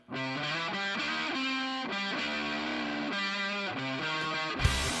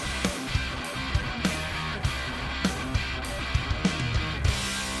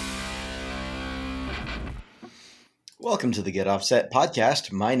Welcome to the Get Offset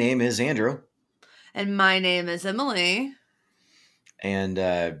podcast. My name is Andrew. And my name is Emily. And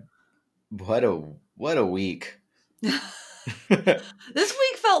what a week. This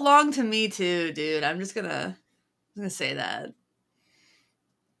week felt long to me too, dude. I'm gonna say that.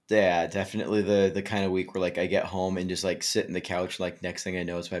 Yeah, definitely the kind of week where like I get home and just like sit in the couch, like next thing I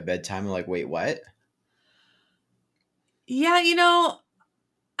know it's my bedtime. I'm like, wait, what? Yeah,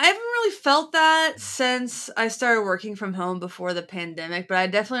 I haven't really felt that since I started working from home before the pandemic, but I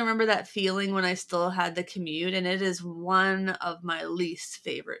definitely remember that feeling when I still had the commute, and it is one of my least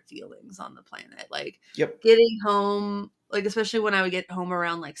favorite feelings on the planet. Like Yep. getting home, like especially when I would get home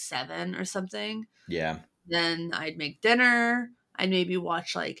around like 7 or something. Yeah. Then I'd make dinner. I'd maybe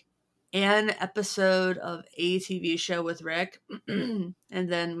watch like an episode of a TV show with Rick, and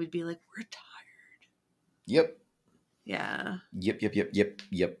then we'd be like, we're tired. Yep. Yeah.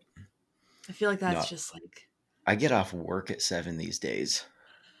 Yep. I feel like that's No, just like I get off work at 7 these days.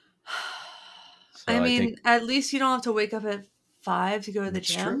 I So I mean, think at least you don't have to wake up at 5 to go to the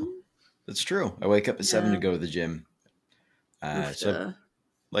that's true. gym. That's true. I wake up at 7 to Yeah. go to the gym. So Oofta.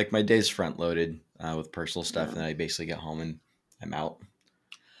 like my day's front loaded with personal stuff, Yeah. and then I basically get home and I'm out.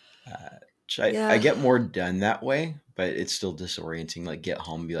 I Yeah. get more done that way, but it's still disorienting. Like get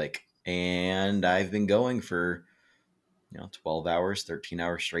home and be like, and I've been going for 12 hours, 13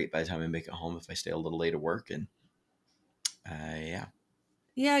 hours straight by the time I make it home if I stay a little late at work. And yeah.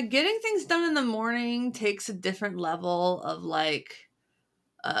 Yeah, getting things done in the morning takes a different level of like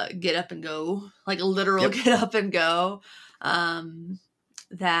get up and go, like a literal Yep. get up and go.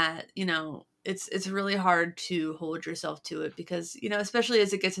 That it's really hard to hold yourself to it because especially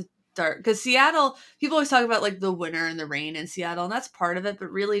as it gets dark, because Seattle, people always talk about like the winter and the rain in Seattle, and that's part of it,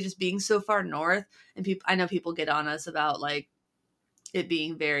 but really just being so far north, and I know people get on us about like it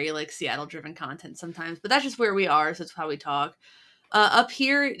being very like Seattle driven content sometimes, but that's just where we are, so it's how we talk. Up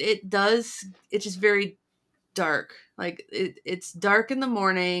here it's just very dark. Like it's dark in the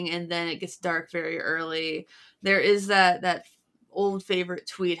morning and then it gets dark very early. There is that old favorite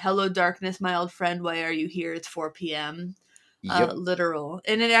tweet, "Hello darkness, my old friend, why are you here? It's 4 p.m." Yep. Literal.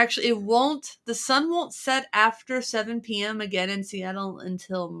 And the sun won't set after 7 p.m. again in Seattle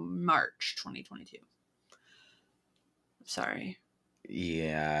until March 2022. Sorry.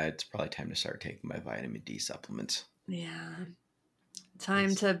 Yeah, it's probably time to start taking my vitamin D supplements. Yeah.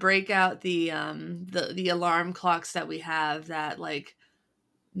 Time to break out the alarm clocks that we have that like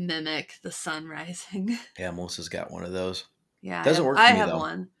mimic the sun rising. Yeah, Melissa's got one of those. Yeah, Doesn't work I for me have though.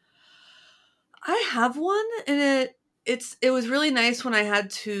 one. I have one, and it was really nice when I had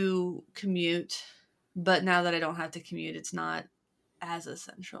to commute, but now that I don't have to commute, it's not as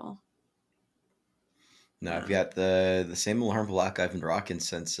essential. No, I've Yeah. got the same alarm clock I've been rocking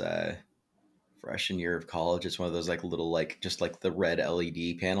since freshman year of college. It's one of those like little like just like the red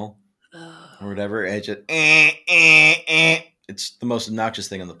LED panel or whatever. And it just it's the most obnoxious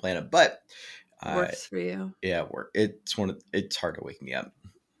thing on the planet, but Works for you. yeah, it's hard to wake me up.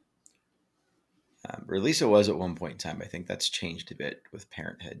 Or at least it was at one point in time. I think that's changed a bit with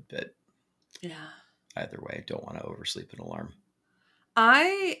parenthood, but Yeah. either way, I don't want to oversleep an alarm.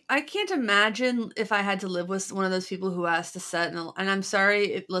 I can't imagine if I had to live with one of those people who has to set and I'm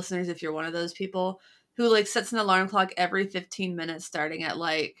sorry if listeners if you're one of those people who like sets an alarm clock every 15 minutes starting at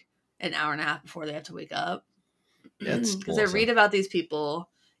like an hour and a half before they have to wake up. That's Because I Melissa. read about these people.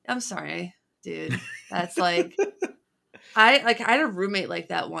 I'm sorry, dude. That's like I had a roommate like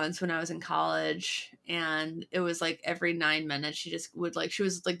that once when I was in college, and it was like every 9 minutes she just would like she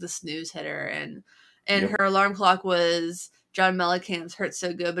was like the snooze hitter, and Yep. her alarm clock was John Mellencamp's "Hurt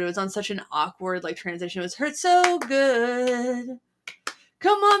So Good," but it was on such an awkward like transition. It was "Hurt So Good,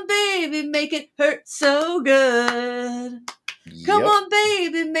 come on baby, make it hurt so good, come Yep. on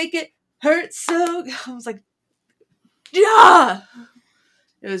baby, make it hurt so." I was like, yeah.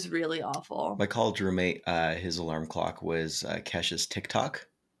 It was really awful. My college roommate, his alarm clock was Kesha's TikTok.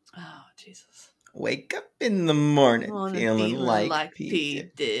 Oh, Jesus. Wake up in the morning feeling Feeling like like P. P.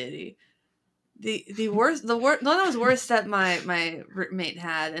 Diddy. The worst, one of those worst that my roommate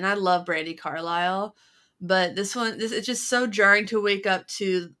had, and I love Brandy Carlisle, but this it's just so jarring to wake up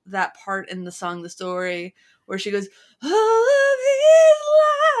to that part in the song "The Story" where she goes, "All of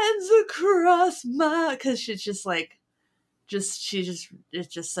these lines across my," because she's just like, it's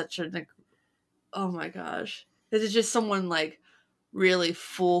just such a, oh my gosh, this is just someone like really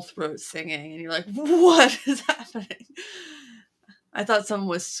full throat singing, and you're like, what is happening? I thought someone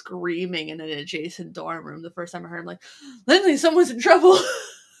was screaming in an adjacent dorm room the first time I heard him, like, Lindley, someone's in trouble.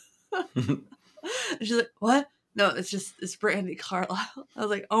 And she's like, what? No, it's Brandy Carlisle. I was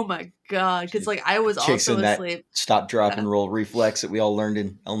like, oh my god, because like I was Chicks also in that asleep. stop, drop, Yeah. and roll reflex that we all learned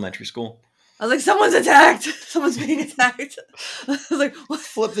in elementary school. I was like, someone's attacked. Someone's being attacked. I was like, what?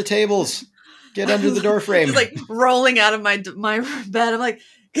 Flip the tables. Get I under the was door frame. just like rolling out of my bed. I'm like,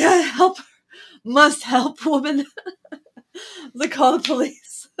 God help! Must help, woman. I was like, call the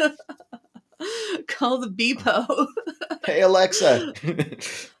police. Call the Beepo. Hey, Alexa.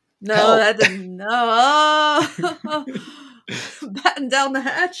 No, Help. that didn't. No. Oh. Batten down the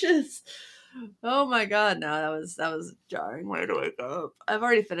hatches. Oh my god, no, that was a jarring way to wake up. I've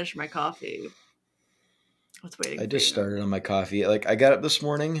already finished my coffee. What's waiting I for just you? started on my coffee. Like I got up this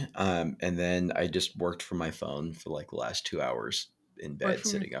morning, and then I just worked from my phone for like the last 2 hours in Work bed, from your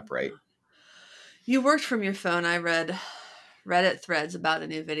sitting upright. You worked from your phone. I read Reddit threads about a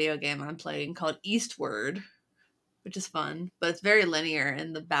new video game I'm playing called Eastward, which is fun, but it's very linear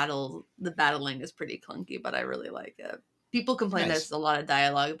and the battling is pretty clunky, but I really like it. People complain Nice. there's a lot of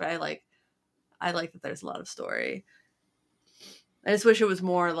dialogue, but I like that there's a lot of story. I just wish it was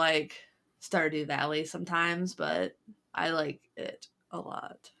more like Stardew Valley sometimes, but I like it a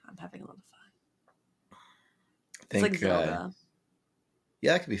lot. I'm having a lot of fun. I It's like think, Zelda.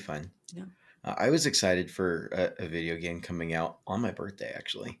 yeah, that could be fun. Yeah. I was excited for a video game coming out on my birthday,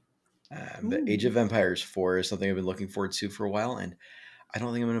 actually. The Age Ooh. of Empires 4 is something I've been looking forward to for a while, and I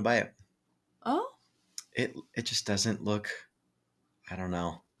don't think I'm going to buy it. Oh? It just doesn't look. I don't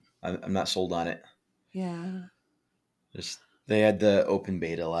know. I'm not sold on it. Yeah. Just they had the open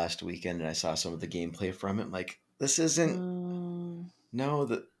beta last weekend, and I saw some of the gameplay from it. I'm like, this isn't. Um, No,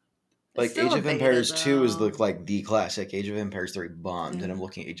 the it's like still Age a of beta Empires 2 is though. like the classic. Age of Empires 3 bombed, and I'm Yeah.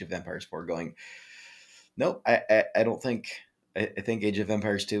 looking at Age of Empires 4 going, nope. I don't think. I think Age of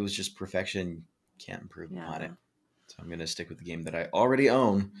Empires 2 is just perfection. Can't improve upon Yeah. it. So I'm gonna stick with the game that I already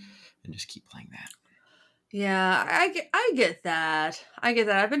own and just keep playing that. Yeah, I get that. I get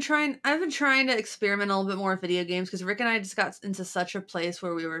that. I've been trying to experiment a little bit more with video games because Rick and I just got into such a place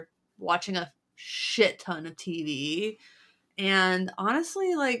where we were watching a shit ton of TV. And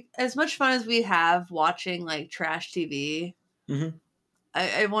honestly, like as much fun as we have watching like trash TV, Mm-hmm.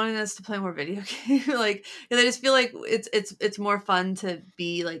 I wanted us to play more video games. Like, 'cause I just feel like it's more fun to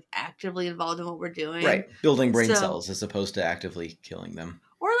be like actively involved in what we're doing. Right, building brain So cells as opposed to actively killing them.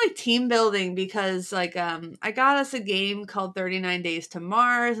 or like team building because like I got us a game called 39 Days to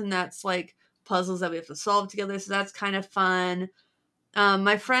Mars and that's like puzzles that we have to solve together. So that's kind of fun.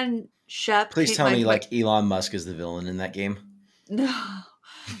 My friend Shep Please came tell me my like Elon Musk is the villain in that game. no.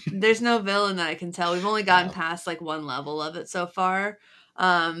 There's no villain that I can tell. We've only gotten Oh, past like one level of it so far.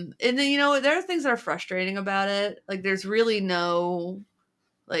 And then there are things that are frustrating about it. Like there's really no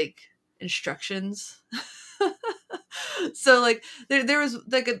like instructions. So like there was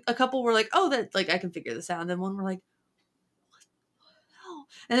like a couple were like, oh that like I can figure this out. And then one were like, oh.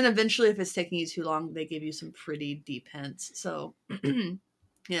 And then eventually if it's taking you too long, they give you some pretty deep hints. So at kind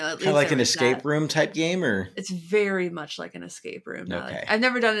of least like there an was escape that. room type game, or It's very much like an escape room. Now that okay. I've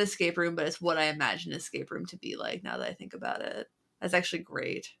never done an escape room, but it's what I imagine an escape room to be like. Now that I think about it, that's actually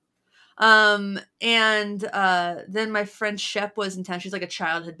great. And then my friend Shep was in town. She's like a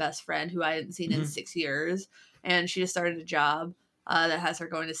childhood best friend who I hadn't seen in Mm-hmm. 6 years, and she just started a job that has her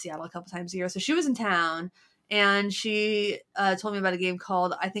going to Seattle a couple times a year. So she was in town, and she told me about a game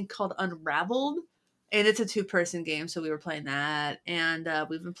called Unraveled, and it's a two-person game. So we were playing that, and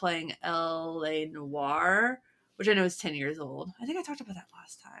we've been playing L.A. Noir, which I know is 10 years old. I think I talked about that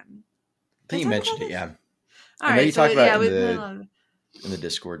last time. I Did I think you talk mentioned about it. this? Yeah, All I know right, you so talked about yeah, it we've been on. in the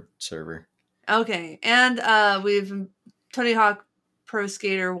Discord server. Okay, and we've Tony Hawk Pro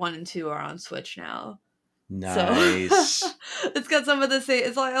Skater 1 and 2 are on Switch now. So Nice. it's got some of the same.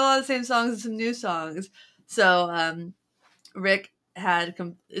 It's like a lot of the same songs and some new songs. So Rick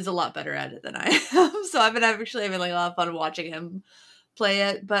is a lot better at it than I am. So I've been actually having like a lot of fun watching him play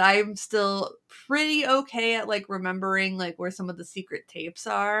it. But I'm still pretty okay at like remembering like where some of the secret tapes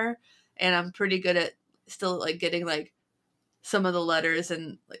are, and I'm pretty good at still like getting like some of the letters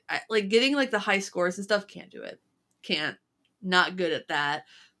and like getting like the high scores and stuff. Can't do it. Can't. Not good at that.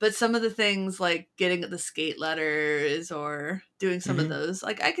 But some of the things like getting the skate letters or doing some of Mm-hmm. those,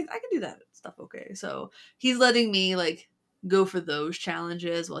 like I can do that stuff okay. So he's letting me like go for those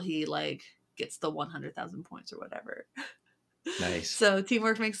challenges while he like gets the 100,000 points or whatever. Nice. So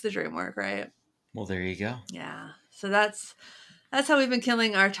teamwork makes the dream work, right? Well, there you go. Yeah. So that's how we've been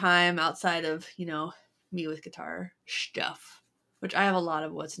killing our time outside of, me with guitar stuff, which I have a lot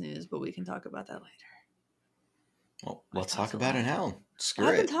of what's news, but we can talk about that later. Well, I've let's talk talked a about it lot. now. Screw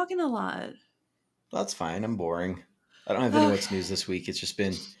I've been it. talking a lot. That's fine. I'm boring. I don't have any Okay. what's news this week. It's just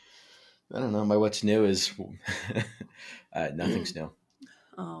been I don't know. My what's new is nothing's new.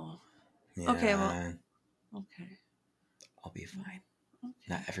 Oh, okay. Well, Yeah, okay. I'll be fine.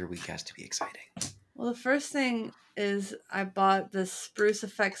 Not Okay. every week has to be exciting. Well, the first thing is I bought this Spruce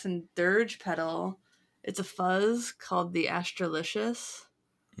Effects and Dirge pedal. It's a fuzz called the Astralicious.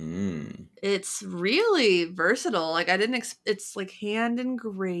 Mm. It's really versatile. Like I didn't. It's like hand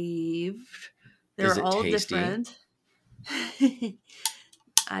engraved. Is They're it all tasty? different.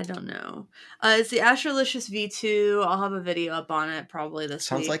 I don't know. It's the Astralicious V2. I'll have a video up on it probably this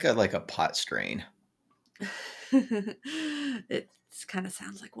Sounds week. like a pot strain. It kind of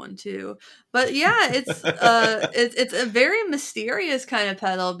sounds like one too, but yeah, it's a very mysterious kind of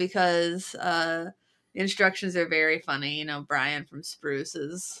pedal because the instructions are very funny. You know, Brian from Spruce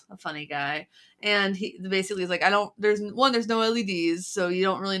is a funny guy, and he basically is like, I don't. There's no LEDs, so you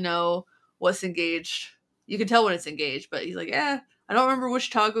don't really know what's engaged. You can tell when it's engaged, but he's like, yeah, I don't remember which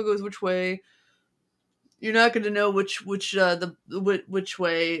toggle goes which way. You're not going to know which way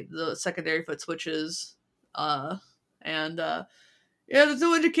the secondary foot switches. Uh, and yeah, there's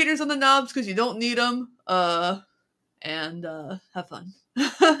no indicators on the knobs because you don't need them. And have fun.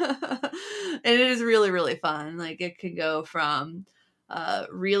 And it is really really fun. Like it can go from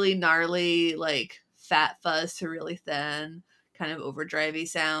really gnarly like fat fuzz to really thin kind of overdrivey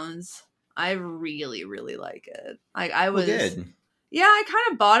sounds. I really really like it. I Well, was good. yeah, I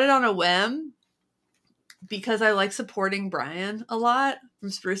kind of bought it on a whim because I like supporting Brian a lot from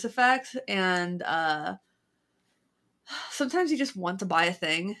Spruce Effects, and sometimes you just want to buy a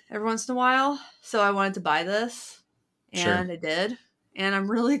thing every once in a while. So I wanted to buy this, Sure. and I did, and I'm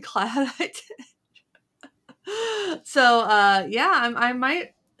really glad I did. So yeah, I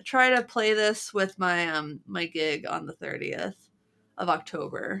might try to play this with my my gig on the 30th of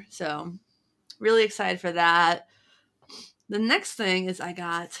October. So really excited for that. The next thing is I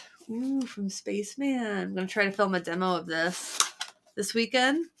got from Spaceman. I'm gonna try to film a demo of this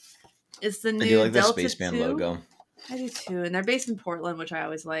weekend. It's the I do new like the Delta Spaceman 2. logo. I do too, and they're based in Portland, which I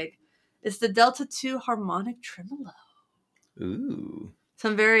always like. It's the Delta 2 harmonic tremolo. Ooh. So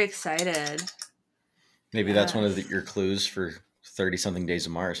I'm very excited. Maybe that's one of Yes. your clues for 30 something days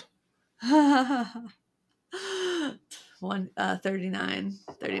of Mars.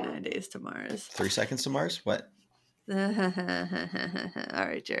 39 days to Mars. 3 seconds to Mars? What? All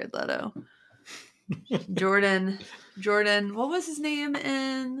right, Jared Leto. Jordan, what was his name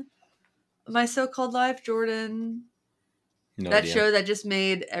in My So-Called Life? Jordan. No That idea. show that just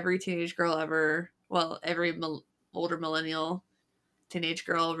made every teenage girl ever, well, every older millennial teenage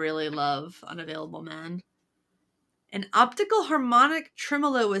girl really love Unavailable Men. An optical harmonic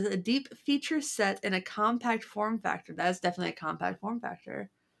tremolo with a deep feature set in a compact form factor. That is definitely a compact form factor.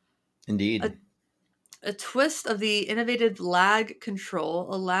 A, Indeed. a twist of the innovative lag control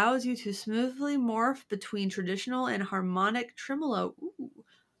allows you to smoothly morph between traditional and harmonic tremolo. Ooh,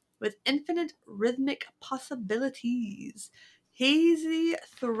 with infinite rhythmic possibilities. Hazy,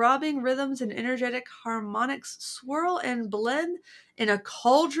 throbbing rhythms and energetic harmonics swirl and blend in a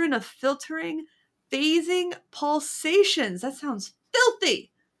cauldron of filtering, phasing pulsations. That sounds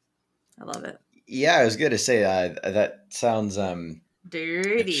filthy. I love it. Yeah, I was going to say that sounds.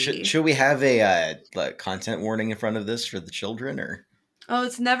 Dirty. Should we have a like content warning in front of this for the children, or? Oh,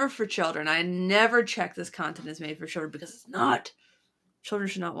 it's never for children. I never check this content is made for children because it's not. Children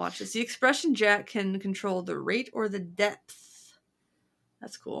should not watch this. The expression jack can control the rate or the depth.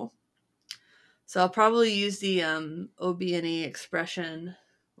 That's cool. So I'll probably use the OB&E expression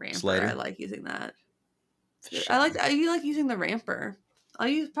ramper. I Slider? like using that. Shame. You like using the ramper.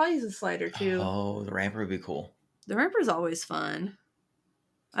 Probably use the slider too. Oh, the ramper would be cool. The ramper is always fun.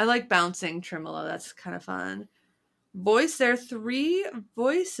 I like bouncing tremolo. That's kind of fun. Voice. There are 3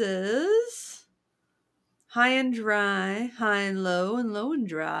 voices: high and dry, high and low and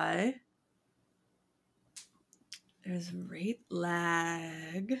dry. There's rate,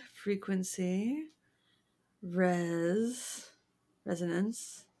 lag, frequency, resonance.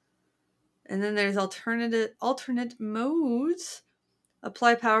 And then there's alternate modes.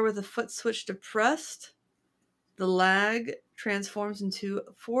 Apply power with the foot switch depressed. The lag transforms into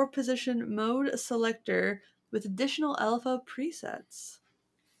 4-position mode selector with additional alpha presets.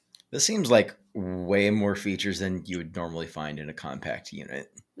 This seems like way more features than you would normally find in a compact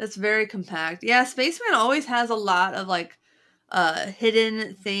unit. That's very compact. Yeah, Spaceman always has a lot of like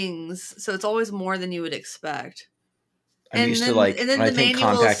hidden things, so it's always more than you would expect. I'm And used to then like when I the think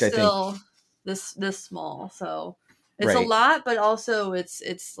manual is compact, I think still this small, so it's a right. lot, but also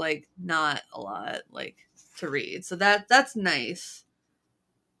it's like not a lot like to read. So that's nice.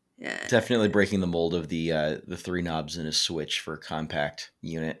 Yeah. Definitely breaking the mold of the 3 knobs and a switch for a compact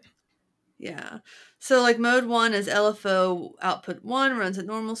unit. Yeah. So like mode 1 is LFO output 1 runs at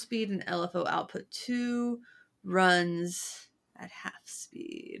normal speed, and LFO output 2 runs at half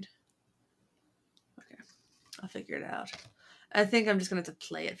speed. Okay. I'll figure it out. I think I'm just going to have to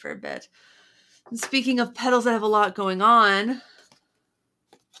play it for a bit. And speaking of pedals that have a lot going on.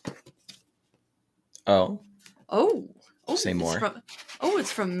 Oh, Oh. say more.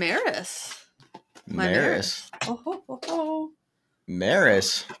 It's from Maris. My Maris. Oh, ho, ho, ho.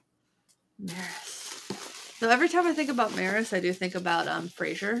 Maris. Maris. So every time I think about Maris, I do think about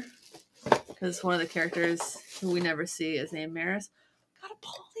Frasier, because one of the characters who we never see is named Maris. Got a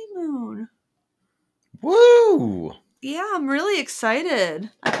polymoon. Woo! Yeah, I'm really excited.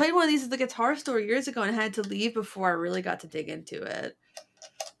 I played one of these at the guitar store years ago and had to leave before I really got to dig into it.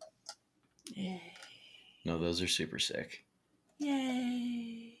 Yay. No, those are super sick.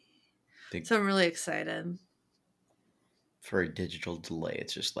 Yay. So I'm really excited. For a digital delay,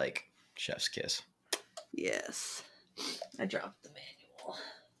 it's just like chef's kiss. Yes. I dropped the manual.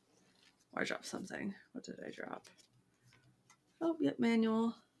 Or I dropped something. What did I drop? Oh, yep,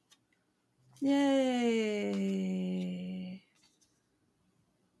 manual. Yay.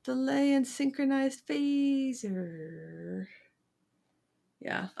 Delay and synchronized phaser.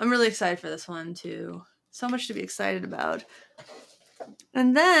 Yeah, I'm really excited for this one too. So much to be excited about.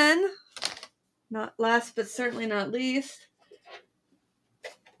 And then, not last but certainly not least,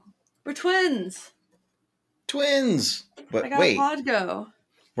 we're twins. Twins! But I got wait, a Podgo.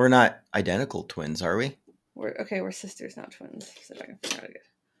 we're not identical twins, are we? We're sisters, not twins. See if I can figure out again.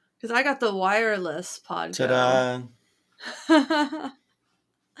 Because I got the wireless Podgo. Ta-da!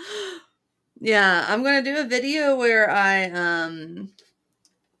 Yeah, I'm gonna do a video where I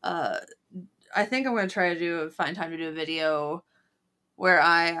think I'm gonna try to find time to do a video where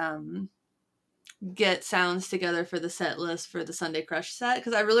I get sounds together for the set list for the Sunday Crush set,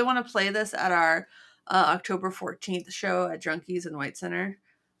 because I really want to play this at our October 14th show at Junkies in White Center,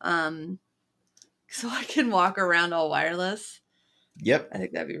 so I can walk around all wireless. Yep. I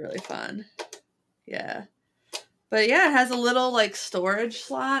think that'd be really fun. Yeah. But yeah, it has a little like storage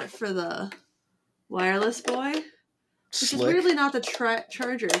slot for the wireless boy, which Slick. is weirdly not the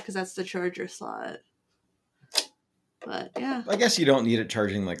charger, because that's the charger slot. But yeah, I guess you don't need it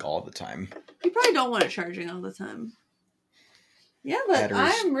charging like all the time. you probably don't want it charging all the time. Yeah, but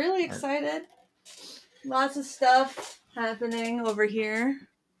Batteries I'm really excited. Lots of stuff happening over here.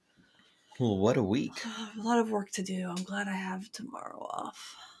 Well, what a week. A lot of work to do. I'm glad I have tomorrow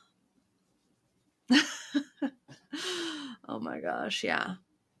off. Oh my gosh, yeah.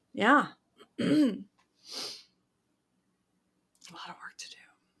 Yeah. A lot of work to do.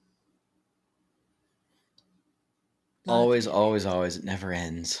 Always, always, always. It never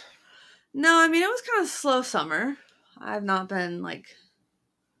ends. No, I mean, it was kind of slow summer. I've not been like,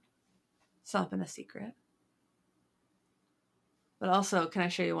 it's not been a secret. But also, can I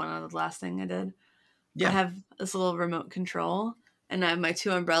show you one of the last thing I did? Yeah. I have this little remote control, and I have my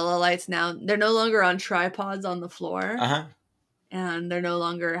 2 umbrella lights now. They're no longer on tripods on the floor. Uh-huh. And they're no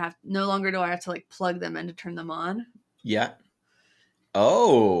longer do I have to like plug them in to turn them on. Yeah.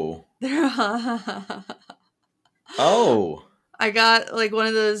 Oh. Oh. I got like one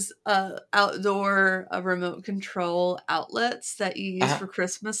of those outdoor remote control outlets that you use for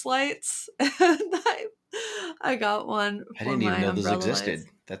Christmas lights. I got one for I didn't even know those existed.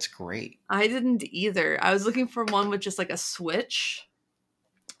 Lights. That's great. I didn't either. I was looking for one with just like a switch.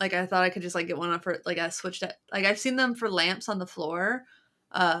 Like I thought I could just like get one for like a switch that like I've seen them for lamps on the floor.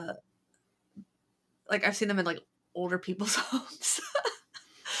 Like I've seen them in like older people's homes.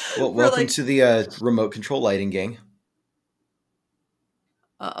 Well, welcome to the remote control lighting gang.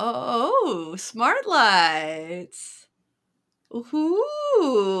 Oh, smart lights.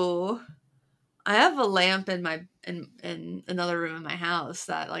 Ooh. I have a lamp in my in another room in my house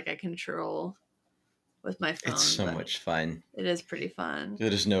that like I control with my phone. It's so much fun. It is pretty fun.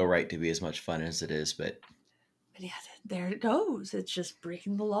 There's no right to be as much fun as it is, but yeah, there it goes. It's just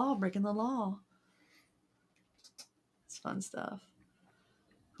breaking the law. It's fun stuff.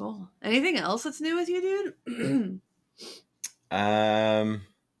 Cool. Anything else that's new with you, dude?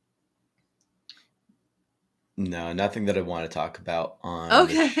 No, nothing that I want to talk about on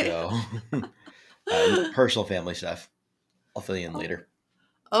the show. Personal family stuff. I'll fill you in later.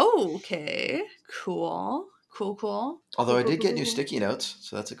 Okay. Cool. Although I did get new sticky notes,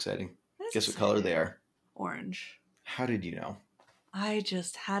 so that's exciting. Guess what color they are? Orange. How did you know? I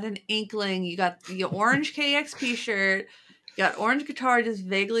just had an inkling. You got the orange KXP shirt. You got orange guitar just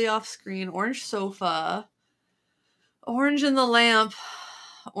vaguely off screen. Orange sofa. Orange in the lamp.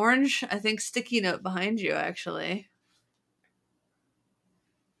 Orange, I think, sticky note behind you, actually.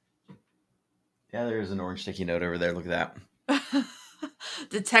 Yeah, there's an orange sticky note over there. Look at that.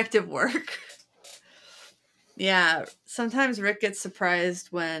 Detective work. Yeah, sometimes Rick gets surprised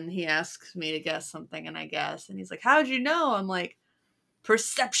when he asks me to guess something and I guess. And he's like, how'd you know? I'm like,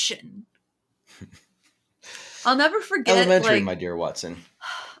 perception. I'll never forget, Elementary, like, my dear Watson.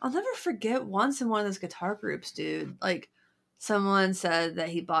 I'll never forget once in one of those guitar groups, dude. Like, someone said that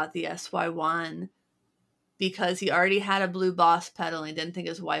he bought the SY1 because he already had a blue Boss pedal and he didn't think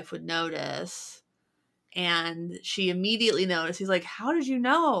his wife would notice. And she immediately noticed. He's like, how did you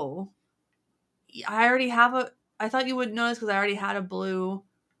know? I thought you wouldn't notice because I already had a blue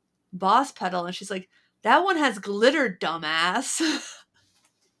Boss pedal. And she's like, that one has glitter, dumbass.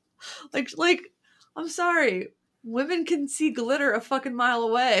 like, I'm sorry. Women can see glitter a fucking mile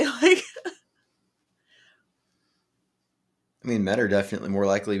away. Like, I mean, men are definitely more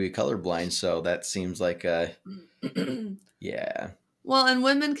likely to be colorblind, so that seems like yeah. well, and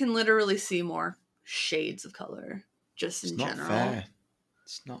women can literally see more shades of color, just It's in not general. fair.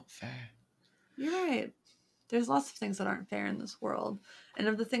 It's not fair. You're right. There's lots of things that aren't fair in this world. And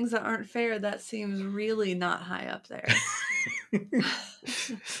of the things that aren't fair, that seems really not high up there.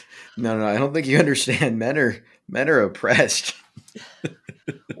 No, I don't think you understand. Men are oppressed.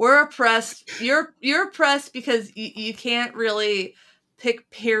 We're oppressed. You're oppressed because you can't really pick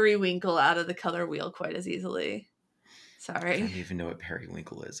periwinkle out of the color wheel quite as easily. I Sorry. don't even know what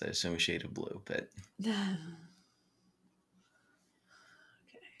periwinkle is. I assume a shade of blue, but Okay.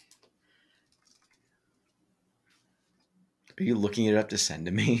 are you looking it up to send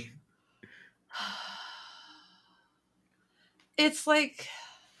to me? It's like,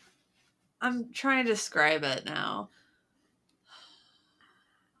 I'm trying to describe it now.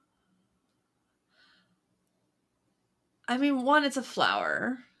 I mean, one, it's a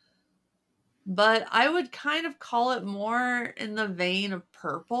flower, but I would kind of call it more in the vein of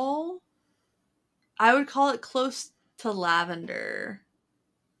purple. I would call it close to lavender.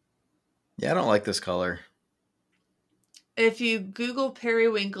 Yeah, I don't like this color. If you Google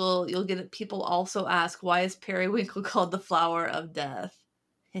periwinkle, you'll get it. People also ask, why is periwinkle called the flower of death?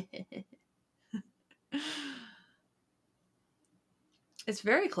 It's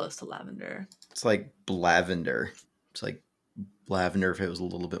very close to lavender. It's like lavender. It's like lavender if it was a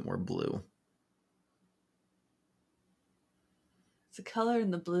little bit more blue. It's a color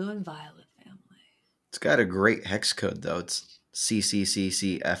in the blue and violet family. It's got a great hex code though. It's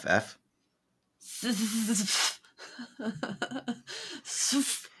CCCCFF.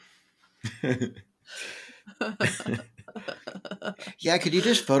 Yeah, could you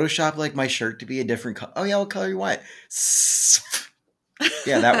just Photoshop like my shirt to be a different color? Oh yeah, what color you want?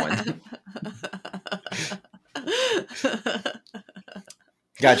 Yeah, that one.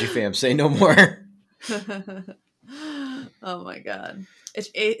 Got you, fam. Say no more. Oh my god. It's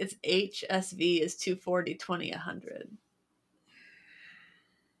HSV is 240, 20, 100.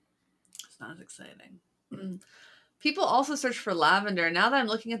 It's not as exciting. People also search for lavender. Now that I'm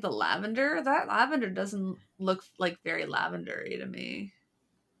looking at the lavender, that lavender doesn't look like very lavendery to me.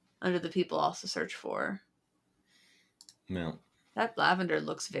 Under the people also search for. No. That lavender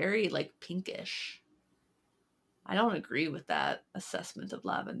looks very like pinkish. I don't agree with that assessment of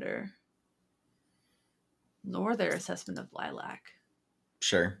lavender. Nor their assessment of lilac.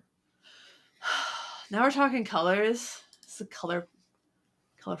 Sure. Now we're talking colors. It's a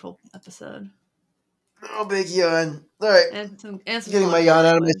colorful episode. Oh, big yawn. All right. And some Getting my yawn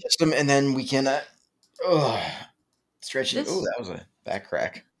out of my system, and then we can stretching. Oh, that was a back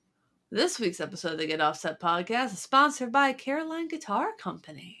crack. This week's episode of the Get Offset podcast is sponsored by Caroline Guitar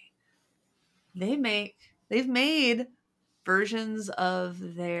Company. They've made versions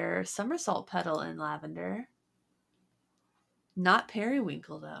of their somersault pedal in lavender. Not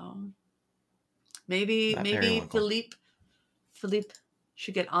periwinkle though. Maybe Philippe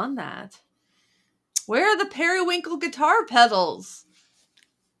should get on that. Where are the periwinkle guitar pedals?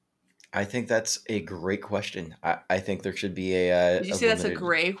 I think that's a great question. I think there should be a. Did you say that's a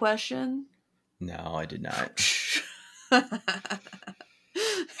gray question? No, I did not.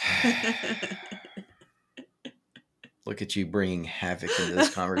 Look at you bringing havoc into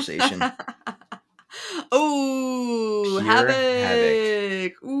this conversation. Oh,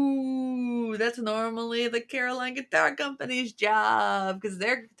 havoc. Ooh, that's normally the Caroline Guitar Company's job because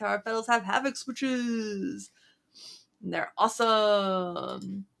their guitar pedals have havoc switches. And they're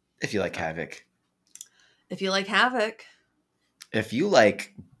awesome. If you like havoc. If you like havoc. If you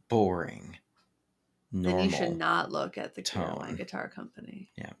like boring, normal, then you should not look at the tone. Caroline Guitar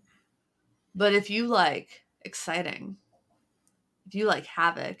Company. Yeah. But if you like exciting, if you like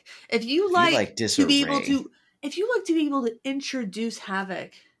havoc, if you like to be able to introduce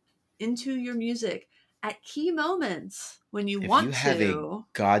havoc into your music at key moments when you If you want have a to.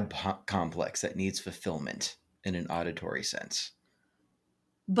 complex that needs fulfillment in an auditory sense.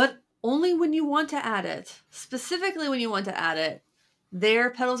 But only when you want to add it. Specifically when you want to add it.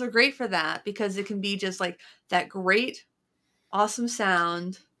 Their pedals are great for that because it can be just like that great, awesome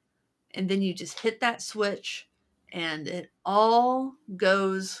sound. And then you just hit that switch and it all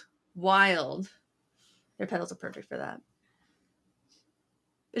goes wild. Their pedals are perfect for that.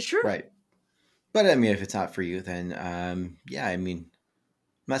 It's true. Right. But I mean, if it's not for you, then yeah, I mean, I'm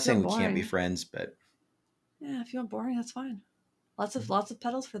not If you saying want we can't be boring. friends, but Yeah, if you want boring, that's fine. Lots of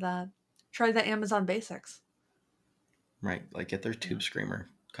pedals for that. Try the Amazon Basics. right, like get their Tube Screamer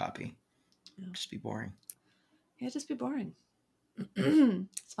copy. Yeah. Just be boring. Yeah, just be boring.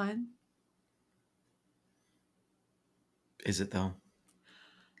 It's fine. Is it though?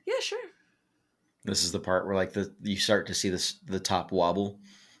 Yeah, sure. This is the part where like you start to see the top wobble.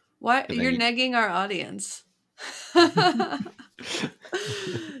 Why And then you're you negging our audience? Oh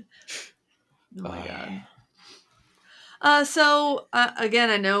my god. So again,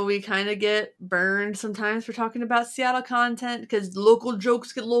 I know we kind of get burned sometimes for talking about Seattle content because local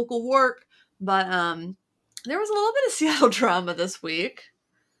jokes get local work. But there was a little bit of Seattle drama this week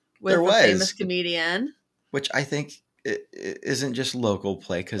there with a famous was, comedian. which I think it isn't just local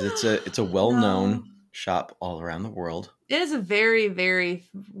play because it's a well No, known shop all around the world. it is a very, very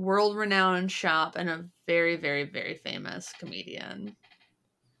world renowned shop and a very, very, very famous comedian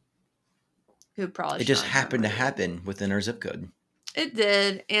who probably It should just not be happened to nominated. happen within our zip code. It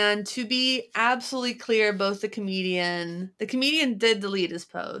did, and to be absolutely clear, both the comedian did delete his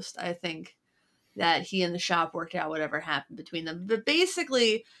post. I think that he and the shop worked out whatever happened between them. But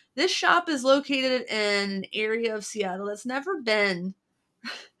basically, this shop is located in an area of Seattle that's never been,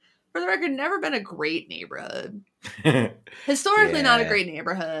 for the record, never been a great neighborhood. Historically, not a Yeah. great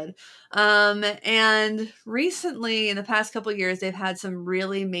neighborhood. And recently, in the past couple of years, they've had some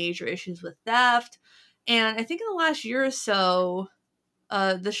really major issues with theft. And I think in the last year or so,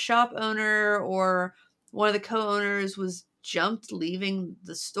 the shop owner or one of the co-owners was jumped leaving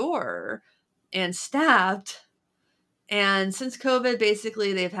the store and stabbed. And since COVID,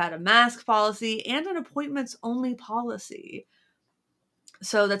 basically, they've had a mask policy and an appointments only policy.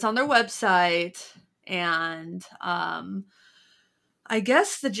 So that's on their website. And I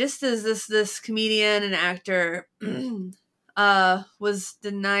guess the gist is this comedian and actor was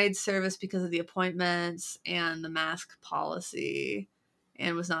denied service because of the appointments and the mask policy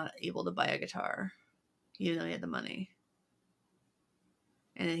and was not able to buy a guitar even though he had the money.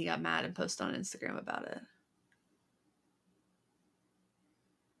 And then he got mad and posted on Instagram about it.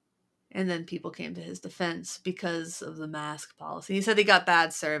 And then people came to his defense because of the mask policy. He said he got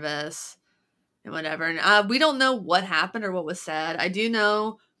bad service and whatever. And we don't know what happened or what was said. I do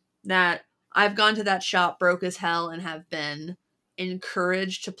know that I've gone to that shop broke as hell and have been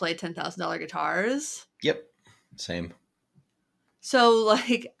encouraged to play $10,000 guitars. Yep. Same. So,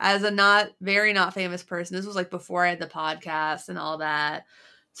 like, as a not famous person, this was like before I had the podcast and all that.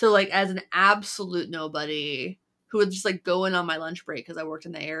 So, like, as an absolute nobody who would just like go in on my lunch break because I worked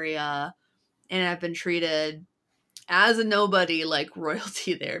in the area and I've been treated as a nobody, like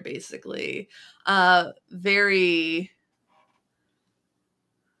royalty there, basically. Very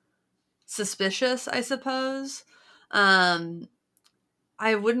suspicious, I suppose.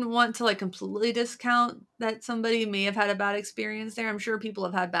 I wouldn't want to like completely discount that somebody may have had a bad experience there. I'm sure people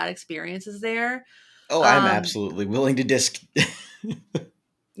have had bad experiences there. Oh, I'm absolutely willing to disc.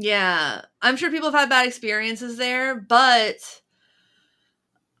 Yeah, I'm sure people have had bad experiences there, but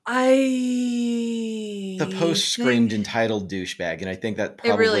The post screamed entitled douchebag, and I think that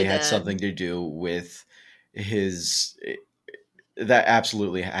probably really had did. something to do with his. That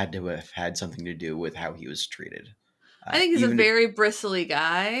absolutely had to have had something to do with how he was treated. I think he's a Even very bristly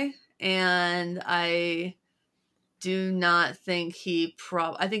guy, and I do not think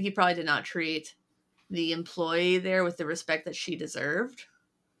I think he probably did not treat the employee there with the respect that she deserved.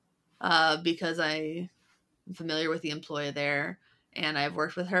 Because I'm familiar with the employee there, and I've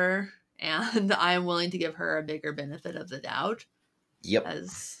worked with her, and I'm willing to give her a bigger benefit of the doubt. Yep.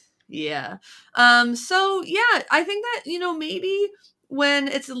 Yeah. So yeah, I think that, maybe when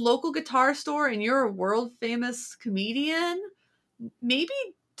it's a local guitar store and you're a world famous comedian, maybe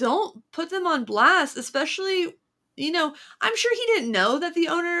don't put them on blast, especially, I'm sure he didn't know that the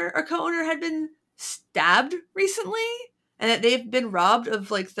owner or co-owner had been stabbed recently and that they've been robbed of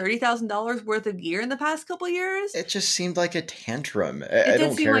like $30,000 worth of gear in the past couple years. It just seemed like a tantrum. It I did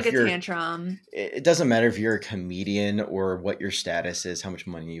don't seem care like if a you're. tantrum. It doesn't matter if you're a comedian or what your status is, how much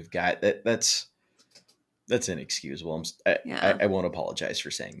money you've got. That's That's inexcusable. Yeah. I won't apologize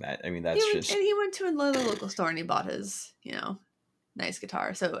for saying that. I mean, that's just He went to another local store and he bought his, nice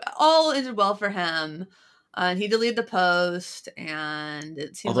guitar. So all ended well for him. And he deleted the post, and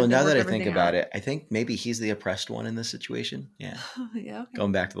it seems although like they now that worked I think everything about out. it, I think maybe he's the oppressed one in this situation. Yeah. Yeah, okay.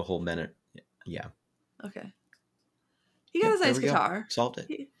 Going back to the whole minute. Yeah. Okay. He got Yep, his there nice we go. guitar. Solved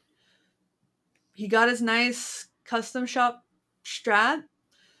it. He got his nice custom shop Strat,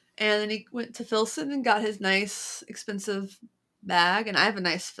 and then he went to Filson and got his nice expensive bag. And I have a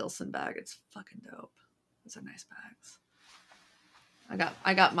nice Filson bag. It's fucking dope. Those are nice bags.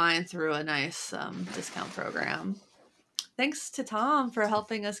 I got mine through a nice discount program. Thanks to Tom for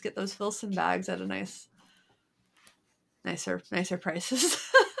helping us get those Filson bags at a nicer prices.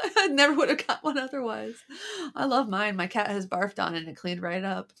 I never would have got one otherwise. I love mine. My cat has barfed on it and it cleaned right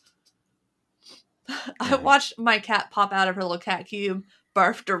up. I watched my cat pop out of her little cat cube,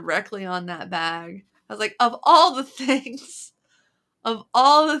 barf directly on that bag. I was like, of all the things you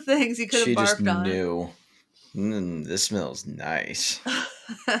could have She just barfed on. knew. This smells nice.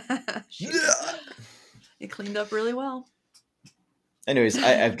 It cleaned up really well. Anyways,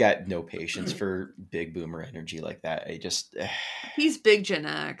 I've got no patience for big boomer energy like that. I just He's big Gen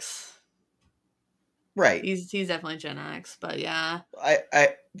X. right. He's definitely Gen X, but yeah.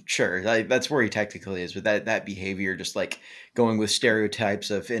 I sure that's where he technically is, but that behavior, just like going with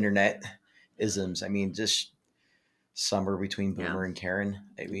stereotypes of internet isms. I mean, just somewhere between boomer and Karen.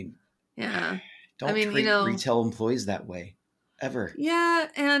 I mean, yeah. don't treat retail employees that way ever. Yeah,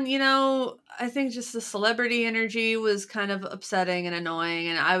 and I think just the celebrity energy was kind of upsetting and annoying,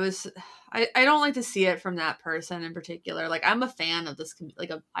 and I don't like to see it from that person in particular. Like, I'm a fan of this,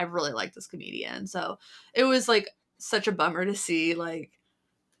 I really like this comedian, so it was like such a bummer to see like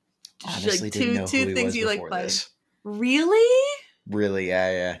honestly like didn't know two who he things was you like before by. this. Really? Really,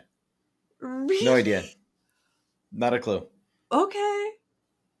 yeah. Really? No idea. Not a clue. Okay.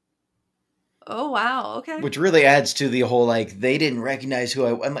 Oh wow. Okay. Which really adds to the whole like they didn't recognize who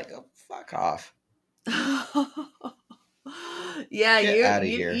I'm like, oh, fuck off. Yeah, Get out of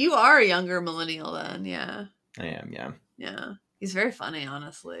here. you are a younger millennial then. Yeah. I am, yeah. Yeah. He's very funny,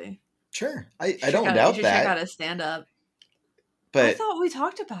 honestly. Sure. I don't doubt you should that. check out his stand up. But I thought we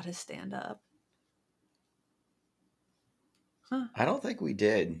talked about his stand up. Huh. I don't think we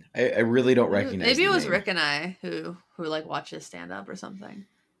did. I really don't recognize. Maybe it was name. Rick and I who like watches stand up or something.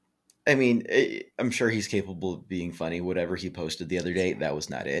 I mean, I'm sure he's capable of being funny. Whatever he posted the other day, that was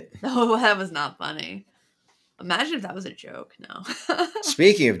not it. No, that was not funny. Imagine if that was a joke. No.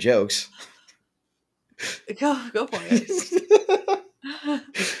 Speaking of jokes, go for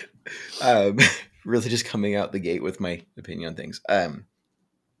it. Really just coming out the gate with my opinion on things.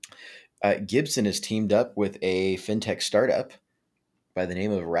 Gibson has teamed up with a fintech startup by the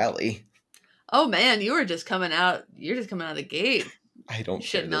name of Rally. Oh man, you're just coming out of the gate. I don't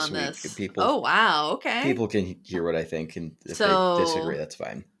care this on week. this. People, oh wow, okay. People can hear what I think, and if they disagree, that's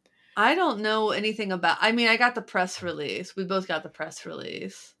fine. I don't know anything about. I mean, I got the press release. We both got the press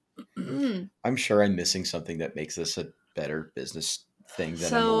release. I'm sure I'm missing something that makes this a better business thing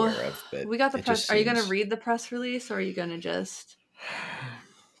than I'm aware of. But we got the press. Are you going to read the press release, or are you going to just?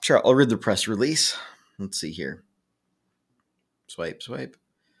 Sure, I'll read the press release. Let's see here. Swipe.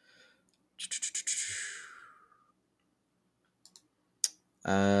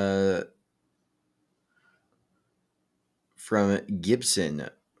 From Gibson,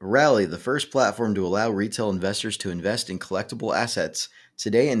 Rally, the first platform to allow retail investors to invest in collectible assets,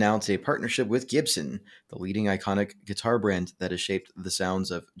 today announced a partnership with Gibson, the leading iconic guitar brand that has shaped the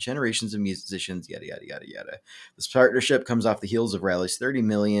sounds of generations of musicians, yada, yada, yada, yada. This partnership comes off the heels of Rally's $30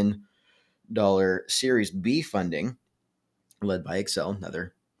 million Series B funding, led by Excel,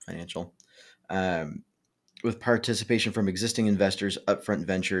 another financial, with participation from existing investors, upfront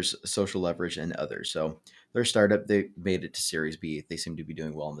ventures, social leverage, and others. So their startup, they made it to Series B. They seem to be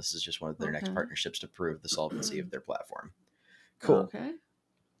doing well, and this is just one of their next partnerships to prove the solvency of their platform. Cool. Okay.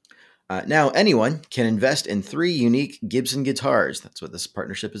 Now, anyone can invest in 3 unique Gibson guitars. That's what this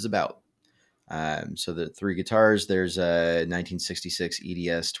partnership is about. So the 3 guitars, there's a 1966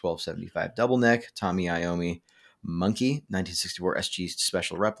 EDS 1275 double neck, Tommy Iommi Monkey 1964 SG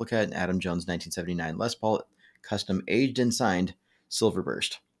Special Replica, and Adam Jones 1979 Les Paul custom aged and signed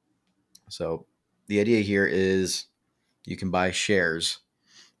Silverburst. So the idea here is you can buy shares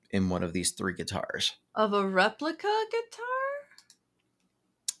in one of these 3 guitars. Of a replica guitar?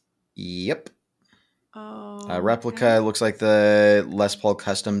 Yep. Oh. Replica looks like the Les Paul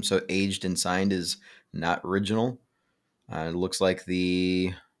custom, so aged and signed is not original. It looks like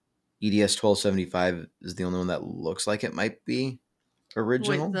the EDS 1275 is the only one that looks like it might be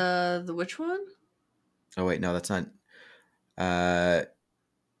original. Wait, the which one? Oh wait, no, that's not. Uh,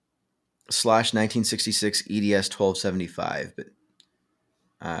 slash 1966 EDS 1275, but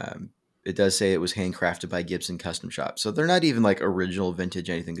um, it does say it was handcrafted by Gibson Custom Shop. So they're not even like original vintage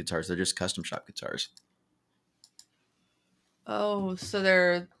anything guitars. They're just custom shop guitars. Oh, so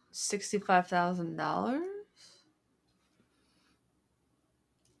they're $65,000?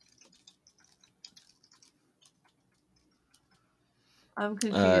 I'm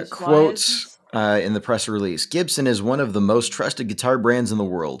confused. Why is Quotes this? in the press release: Gibson is one of the most trusted guitar brands in the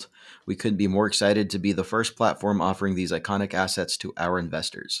world. We couldn't be more excited to be the first platform offering these iconic assets to our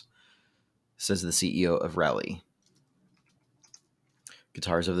investors, says the CEO of Rally.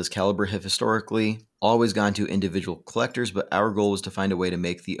 Guitars of this caliber have historically always gone to individual collectors, but our goal was to find a way to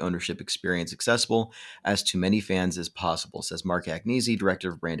make the ownership experience accessible as to many fans as possible, says Mark Agnesi, Director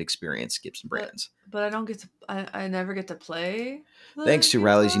of Brand Experience, Gibson But Brands. but I don't get to. I never get to play Thanks the to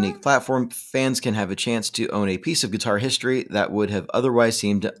Rally's guitar. unique platform, fans can have a chance to own a piece of guitar history that would have otherwise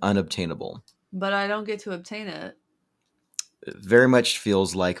seemed unobtainable. But I don't get to obtain it. It very much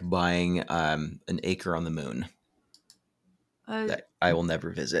feels like buying an acre on the moon I, that I will never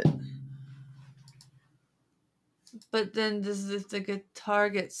visit. but then if the guitar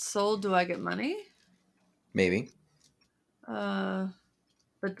get sold, do I get money? Maybe. But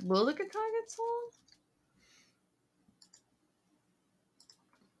will the guitar get sold?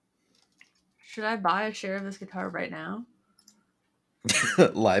 Should I buy a share of this guitar right now?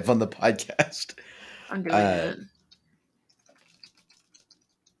 Live on the podcast. I'm doing it.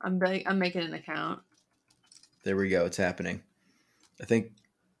 I'm making an account. There we go. It's happening. I think.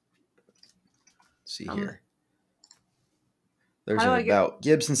 Let's see here. There's an about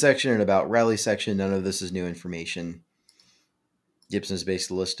Gibson section and about Rally section. None of this is new information. Gibson's based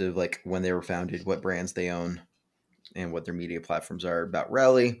a list of like when they were founded, what brands they own, and what their media platforms are. About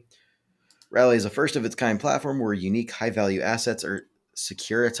Rally. Rally is a first of its kind platform where unique high value assets are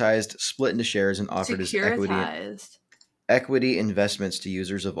securitized, split into shares, and offered as equity investments to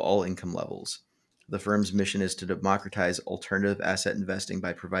users of all income levels. The firm's mission is to democratize alternative asset investing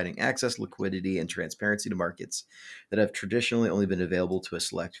by providing access, liquidity, and transparency to markets that have traditionally only been available to a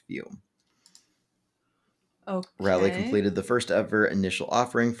select few. Okay. Rally completed the first ever initial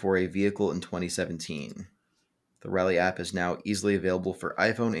offering for a vehicle in 2017. The Rally app is now easily available for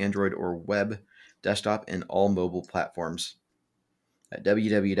iPhone, Android, or web, desktop, and all mobile platforms at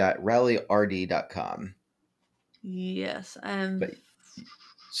www.rallyrd.com. Yes, But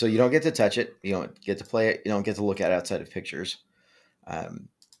so you don't get to touch it. You don't get to play it. You don't get to look at it outside of pictures.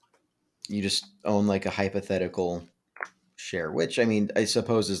 You just own like a hypothetical share, which I mean, I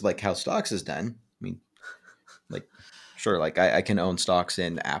suppose is like how stocks is done. I mean, like, sure, like I can own stocks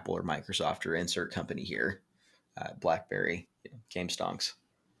in Apple or Microsoft or insert company here, BlackBerry, game stonks.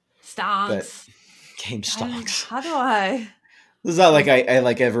 But game stocks. How do I? It's not like I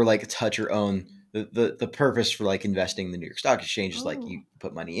like ever like touch or own. The purpose for like investing in the New York Stock Exchange is like you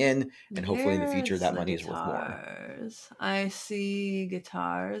put money in, and hopefully in the future that money is worth more. I see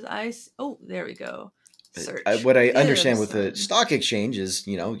guitars. Oh, there we go. Search. What I understand with the stock exchange is,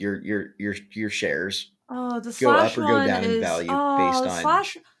 you know, your shares go up or go down in value based on.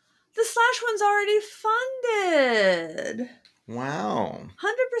 The slash one's already funded. Wow.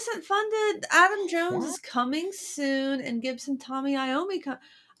 100% funded. Adam Jones is coming soon, and Gibson Tommy Iommi.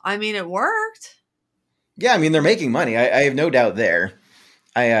 I mean, it worked. Yeah, I mean they're making money. I have no doubt there.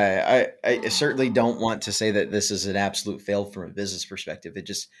 I certainly don't want to say that this is an absolute fail from a business perspective. It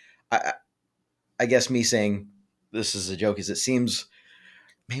just, I guess me saying this is a joke is it seems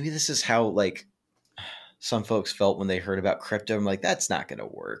maybe this is how like some folks felt when they heard about crypto. I'm like, that's not going to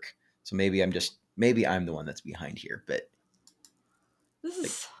work. So maybe I'm the one that's behind here. But this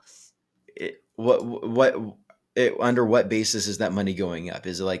is under what basis is that money going up?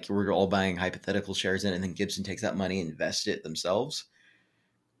 Is it like we're all buying hypothetical shares in, and then Gibson takes that money and invests it themselves?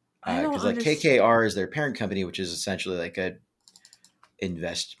 Because like KKR is their parent company, which is essentially like a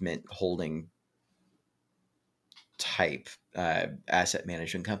investment holding type asset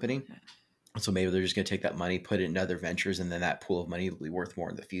management company. So maybe they're just going to take that money, put it into other ventures, and then that pool of money will be worth more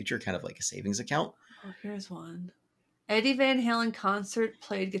in the future, kind of like a savings account. Oh, here's one. Eddie Van Halen concert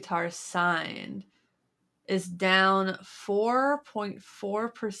played guitar signed is down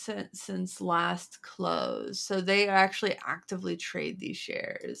 4.4% since last close. So they actually actively trade these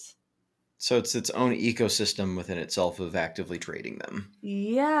shares. So it's its own ecosystem within itself of actively trading them.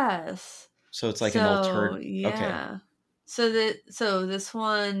 Yes. So it's like an alternative. Yeah. Okay. So this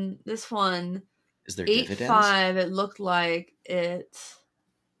one is there 8.5. It looked like it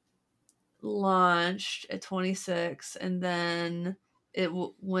launched at 26, and then it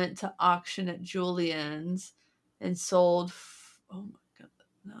went to auction at Julian's and sold. Oh my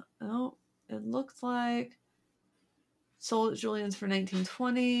god! No, it looked like sold at Julian's for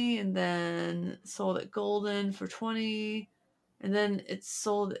 1920, and then sold at Golden for 20, and then it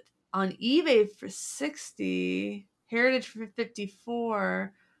sold on eBay for 60, Heritage for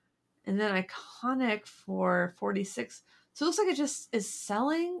 54, and then Iconic for 46. So it looks like it just is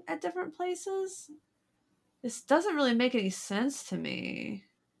selling at different places. This doesn't really make any sense to me.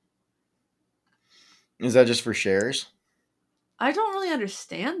 Is that just for shares? I don't really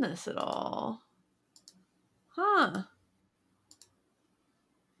understand this at all. Huh.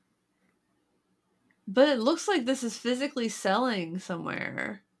 But it looks like this is physically selling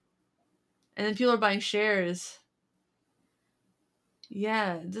somewhere. And then people are buying shares.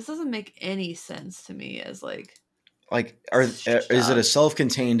 Yeah, this doesn't make any sense to me as like Is it a stuff.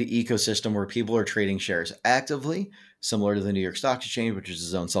 self-contained ecosystem where people are trading shares actively, similar to the New York Stock Exchange, which is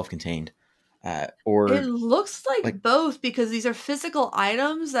its own self-contained, It or looks like like both because these are physical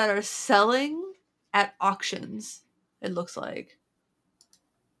items that are selling at auctions. It looks like.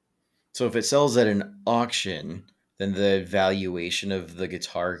 so if it sells at an auction, then the valuation of the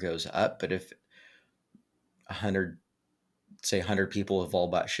guitar goes up. But if 100 say 100 people have all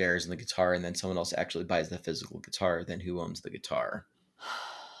bought shares in the guitar and then someone else actually buys the physical guitar, then who owns the guitar?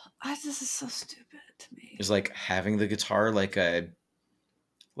 This is so stupid to Is me. like having the guitar like a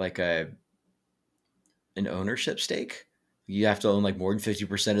an ownership stake? You have to own like more than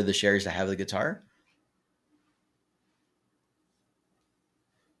 50% of the shares to have the guitar?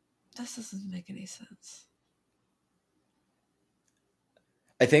 This doesn't make any sense.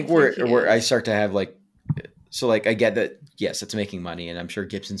 I I'm think where I confused. start to have like so like I get that yes, it's making money and I'm sure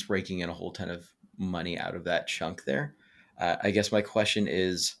Gibson's breaking in a whole ton of money out of that chunk there. I guess my question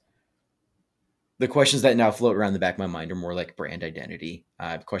is the questions that now float around the back of my mind are more like brand identity.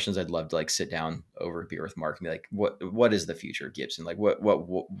 Questions I'd love to like sit down over a beer with Mark and be like, what is the future of Gibson? Like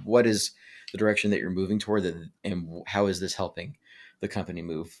what is the direction that you're moving toward, and how is this helping the company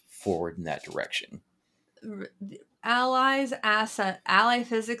move forward in that direction? Ally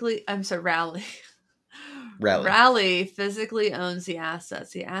physically, I'm sorry, Rally. Rally. Rally physically owns the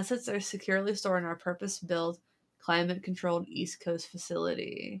assets. The assets are securely stored in our purpose built, climate controlled East Coast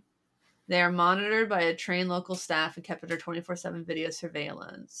facility. They are monitored by a trained local staff and kept under 24/7 video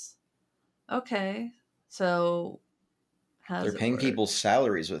surveillance. Okay, so how They're does it paying work? people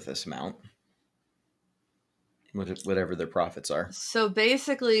salaries with this amount, whatever their profits are. So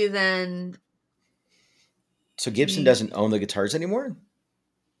basically, then So Gibson you doesn't own the guitars anymore.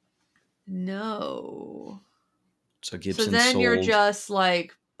 no. So So Gibson then you're sold. just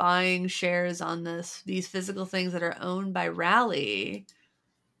like buying shares on these physical things that are owned by Rally.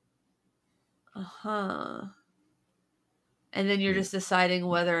 Uh-huh. And then I you're mean, just deciding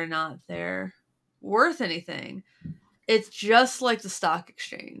whether or not they're worth anything. It's just like the stock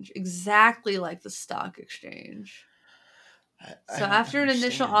exchange, exactly like the stock exchange. I So don't after an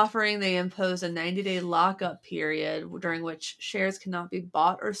initial understand. offering, they impose a 90-day lockup period during which shares cannot be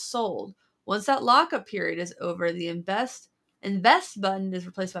bought or sold. Once that lockup period is over, the invest button is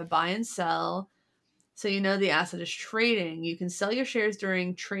replaced by buy and sell. So you know the asset is trading. You can sell your shares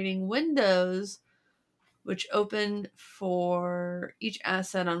during trading windows, which open for each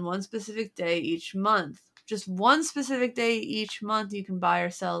asset on one specific day each month. Just one specific day each month you can buy or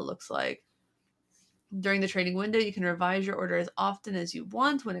sell, it looks like. During the trading window, you can revise your order as often as you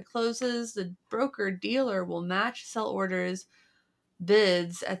want. When it closes, the broker dealer will match sell orders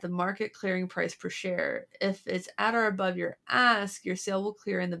bids at the market clearing price per share. If it's at or above your ask, your sale will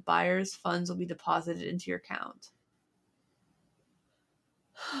clear and the buyer's funds will be deposited into your account.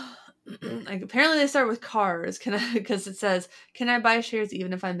 Like apparently they start with cars. Can I because it says, can I buy shares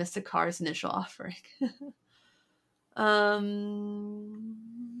even if I missed a car's initial offering?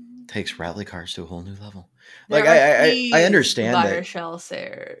 Takes rally cars to a whole new level. Like There are fees to buy or sell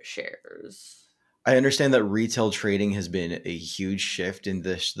shares. I understand that retail trading has been a huge shift in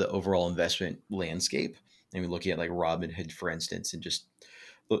the overall investment landscape. I mean, looking at like Robinhood, for instance, and just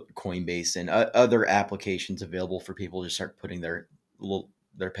Coinbase and other applications available for people to start putting their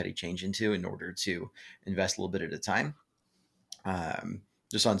petty change into in order to invest a little bit at a time,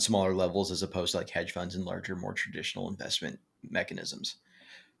 just on smaller levels as opposed to like hedge funds and larger, more traditional investment mechanisms.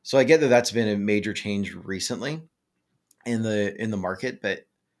 So I get that that's been a major change recently in the market, but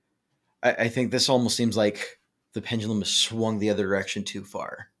I think this almost seems like the pendulum has swung the other direction too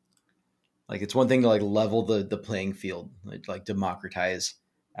far. Like it's one thing to like level the playing field, like democratize,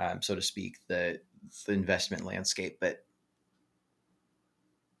 so to speak, the investment landscape. But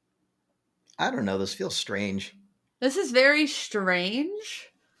I don't know. This feels strange. This is very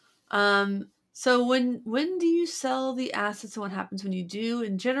strange. So when do you sell the assets and what happens when you do?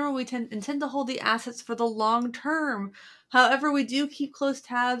 In general, we intend to hold the assets for the long term. However, we do keep close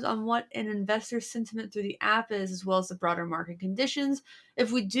tabs on what an investor's sentiment through the app is, as well as the broader market conditions.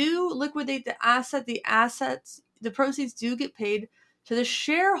 If we do liquidate the proceeds do get paid to the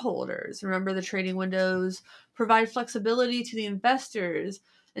shareholders. Remember, the trading windows provide flexibility to the investors.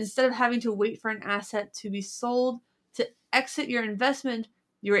 Instead of having to wait for an asset to be sold to exit your investment,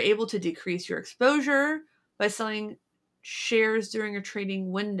 you are able to decrease your exposure by selling shares during a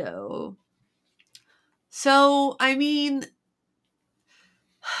trading window. So, I mean,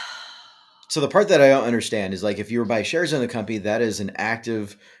 So the part that I don't understand is like if you were buy shares in a company, that is an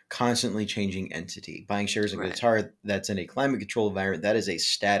active, constantly changing entity. Buying shares in right. Qatar, that's in a climate controlled environment, that is a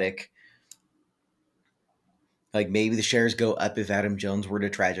static. Like maybe the shares go up if Adam Jones were to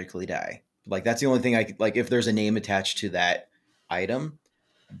tragically die. Like that's the only thing I could like if there's a name attached to that item,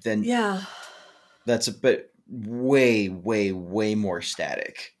 then Yeah. that's a bit way, way, way more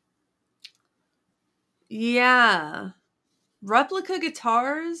static. Yeah. Replica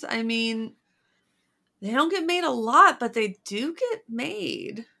guitars, I mean, they don't get made a lot, but they do get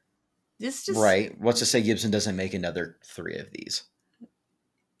made. This just, Right. What's to say Gibson doesn't make another 3 of these?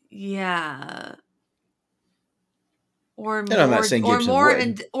 yeah. And I'm not saying Gibson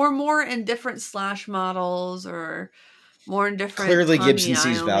would. Or more in different slash models, or more in different Clearly Tami Gibson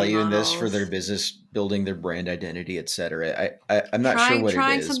sees Iommi value in this for their models. business, building their brand identity, etc. I'm not sure what it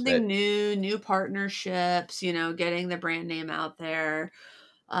Trying is, something but new partnerships, getting the brand name out there.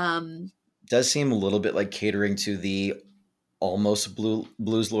 Um, it does seem a little bit like catering to the almost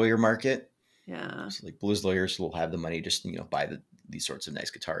blues lawyer market. yeah. So like blues lawyers will have the money just buy these sorts of nice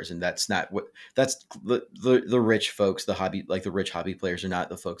guitars, and that's not what that's the rich folks, the hobby like the rich hobby players are not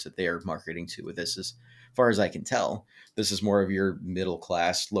the folks that they are marketing to with this. As far as I can tell, this is more of your middle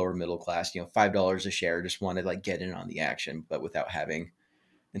class, lower middle class. $5 a share, just want to like get in on the action, but without having.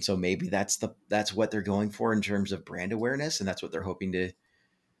 And so maybe that's what they're going for in terms of brand awareness, and that's what they're hoping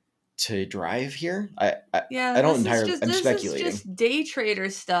to drive here. Yeah, I don't entirely. I'm this is speculating. just day trader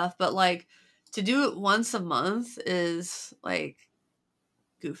stuff, but like to do it once a month is like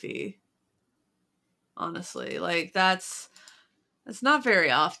goofy. Honestly, like that's not very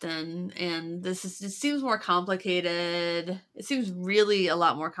often, and it seems more complicated. It seems really a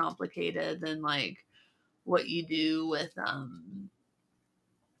lot more complicated than like what you do with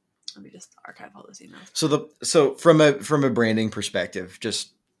let me just archive all those emails. So from a branding perspective,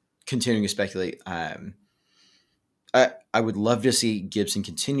 just continuing to speculate, I would love to see Gibson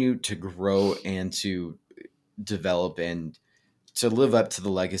continue to grow and to develop and to live up to the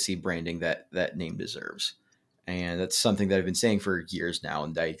legacy branding that name deserves. And that's something that I've been saying for years now,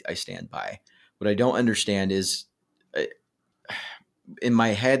 and I stand by. What I don't understand is, uh, in my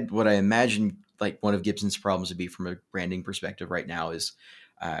head, what I imagine like one of Gibson's problems would be from a branding perspective right now is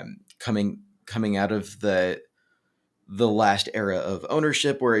coming out of the last era of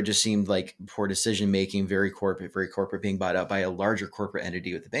ownership where it just seemed like poor decision making, very corporate, being bought out by a larger corporate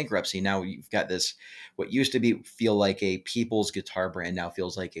entity with the bankruptcy. Now you've got this, what used to feel like a people's guitar brand now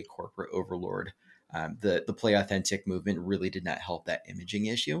feels like a corporate overlord. The Play Authentic movement really did not help that imaging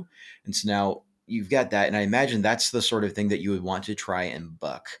issue, and so now you've got that. And I imagine that's the sort of thing that you would want to try and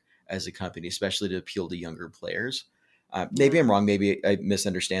buck as a company, especially to appeal to younger players. Maybe Yeah. I'm wrong. Maybe I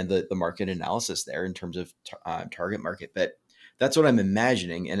misunderstand the market analysis there in terms of target market, but that's what I'm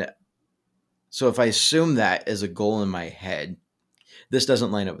imagining. And so if I assume that as a goal in my head, this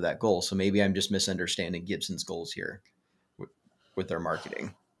doesn't line up with that goal. So maybe I'm just misunderstanding Gibson's goals here with their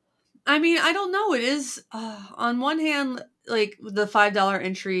marketing. I mean, I don't know. It is on one hand, like the $5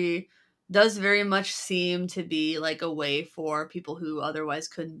 entry does very much seem to be like a way for people who otherwise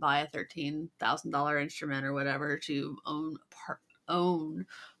couldn't buy a $13,000 instrument or whatever to own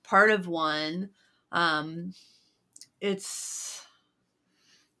part of one. Um, it's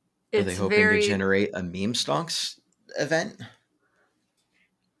Are they it's hoping to very. generate a meme stocks event?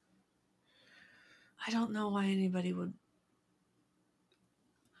 I don't know why anybody would.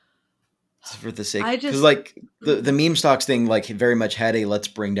 For the sake, I because just. like the meme stocks thing like very much had a let's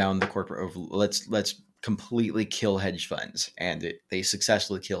bring down the corporate over, let's completely kill hedge funds, and they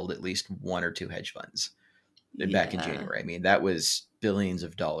successfully killed at least one or two hedge funds back in Yeah. January. I mean, that was billions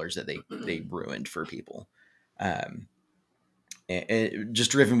of dollars that they ruined for people, um, and just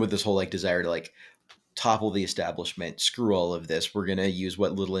driven with this whole like desire to like topple the establishment, screw all of this. We're gonna use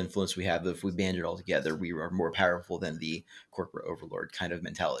what little influence we have. If we band it all together, we are more powerful than the corporate overlord kind of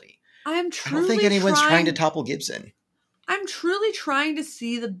mentality. I'm I don't think truly anyone's trying to trying topple Gibson. I'm truly trying to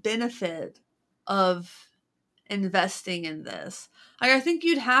see the benefit of investing in this. Like, I think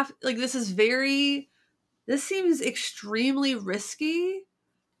you'd have, like, this seems extremely risky,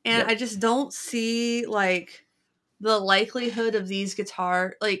 and I Yep. just don't see, like, the likelihood of these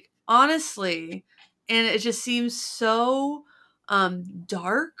guitar, like, honestly, and it just seems so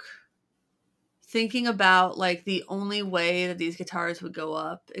dark thinking about, like, the only way that these guitars would go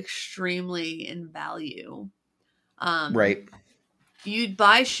up extremely in value. Right. You'd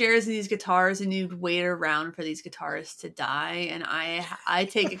buy shares in these guitars and you'd wait around for these guitars to die, and I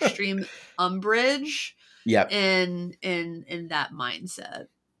take extreme umbrage Yep. in that mindset.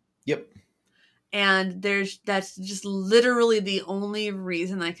 Yep. And that's just literally the only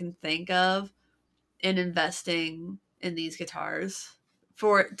reason I can think of in investing in these guitars,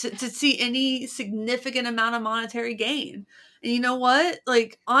 to see any significant amount of monetary gain. And you know what?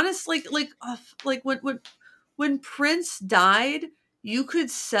 Like, honestly, like when Prince died, you could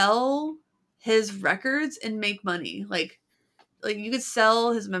sell his records and make money. Like you could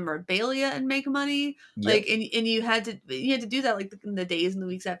sell his memorabilia and make money. Like, Yep. and you had to do that, like, in the days and the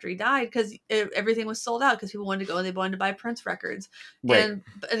weeks after he died, because everything was sold out, because people wanted to go and they wanted to buy Prince records. Right. And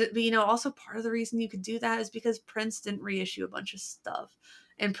but, you know, also part of the reason you could do that is because Prince didn't reissue a bunch of stuff,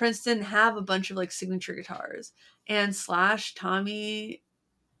 and Prince didn't have a bunch of, like, signature guitars. And Slash, Tommy,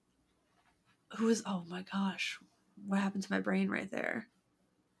 who was, oh my gosh, what happened to my brain right there?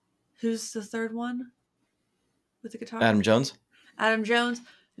 Who's the third one with the guitar? Adam Jones. Adam Jones.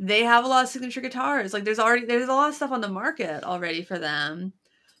 They have a lot of signature guitars. Like, there's a lot of stuff on the market already for them.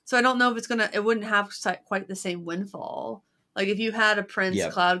 So I don't know if it wouldn't have quite the same windfall. Like, if you had a Prince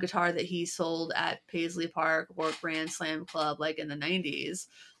Yep. cloud guitar that he sold at Paisley Park or Grand Slam Club, like, in the 90s,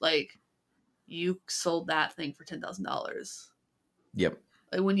 like, you sold that thing for $10,000. Yep.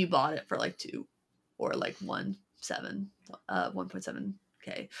 Like, when you bought it for like 2 or like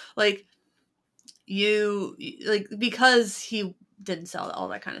 1.7K. Like, you, like, because he didn't sell all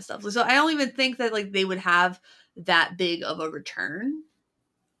that kind of stuff. So I don't even think that, like, they would have that big of a return,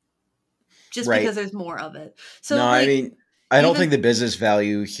 just Right. because there's more of it. So, No, like, I mean, I don't think the business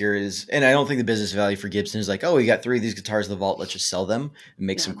value here is, and I don't think the business value for Gibson is like, oh, we got 3 of these guitars in the vault, let's just sell them and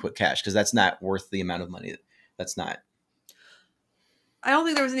make some quick cash, because that's not worth the amount of money. That's not. I don't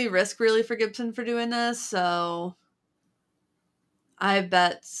think there was any risk really for Gibson for doing this, so I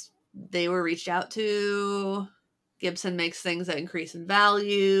bet they were reached out to. Gibson makes things that increase in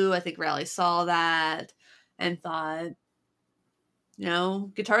value. I think Raleigh saw that and thought, you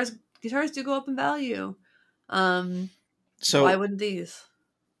know, guitars do go up in value. So why wouldn't these?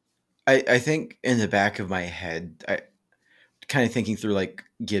 I think in the back of my head, I kind of thinking through like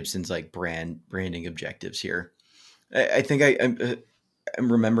Gibson's like branding objectives here. I think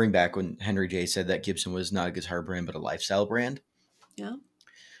I'm remembering back when Henry J said that Gibson was not a guitar brand but a lifestyle brand. Yeah.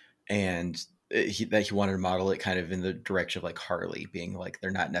 And that he wanted to model it kind of in the direction of like Harley, being like,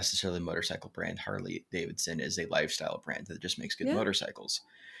 they're not necessarily a motorcycle brand. Harley Davidson is a lifestyle brand that just makes good motorcycles.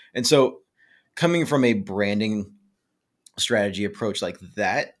 And so coming from a branding strategy approach like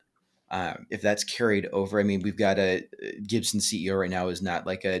that, if that's carried over, I mean, we've got a Gibson CEO right now is not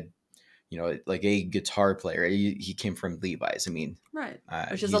like a, you know, like a guitar player. He came from Levi's. I mean, right.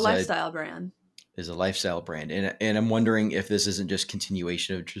 Which is a lifestyle brand. Is a lifestyle brand. And I'm wondering if this isn't just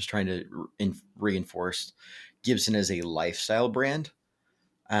continuation of just trying to reinforce Gibson as a lifestyle brand.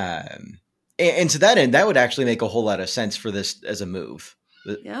 And to that end, that would actually make a whole lot of sense for this as a move.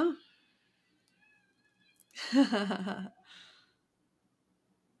 Yeah.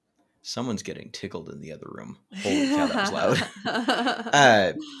 Someone's getting tickled in the other room. Holy cow, that was loud.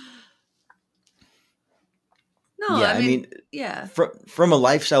 No, yeah, I mean, yeah. From a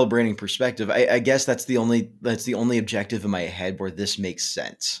lifestyle branding perspective, I guess that's the only objective in my head where this makes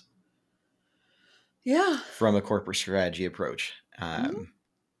sense. Yeah. From a corporate strategy approach. So,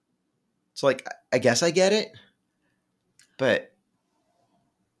 like, I guess I get it, but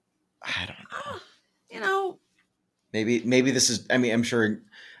I don't know. You know, maybe this is. I mean, I'm sure.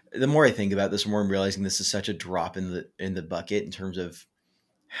 The more I think about this, the more I'm realizing this is such a drop in the bucket in terms of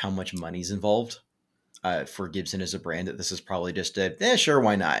how much money's involved. For Gibson as a brand, that this is probably just sure,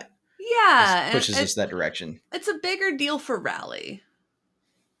 why not? Yeah. This pushes us that direction. It's a bigger deal for Raleigh.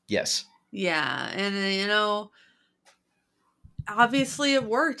 Yes. Yeah. And, you know, obviously it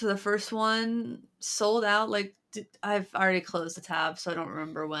worked. The first one sold out. Like, I've already closed the tab, so I don't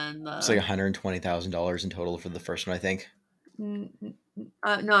remember when. It's like $120,000 in total for the first one, I think. No,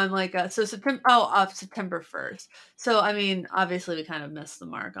 I'm like, so September. Oh, September 1st. So, I mean, obviously we kind of missed the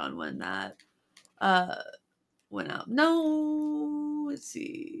mark on when that went out. No, let's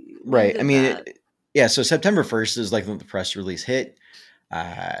see. Right. I mean, yeah. So September 1st is like when the press release hit,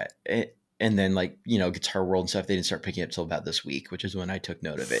 and and then like, you know, Guitar World and stuff, they didn't start picking up till about this week, which is when I took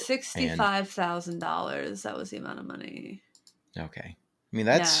note of it. And $65,000. That was the amount of money. okay. I mean,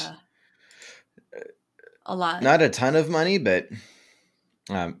 that's a lot. not a ton of money, but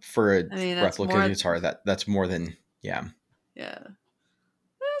for a replica more, guitar, that's more than, yeah. Yeah.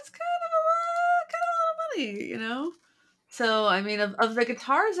 That's kind of a lot of money, you know? So, I mean, of the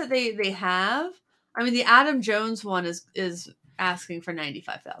guitars that they have, I mean, the Adam Jones one is asking for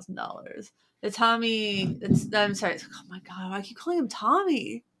 $95,000. The Tommy, I'm sorry. Oh my God, I keep calling him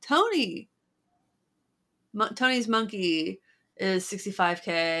Tommy. Tony. Tony's Monkey is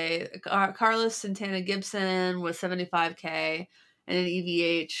 $65K. Carlos Santana Gibson was $75K, and an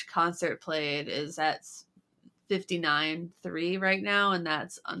EVH concert played is at $59,300 right now, and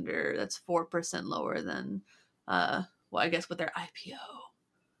that's 4% lower than well, I guess what their IPO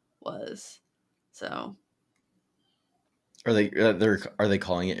was. So Are they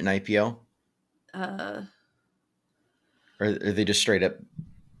calling it an IPO? Or are they just straight up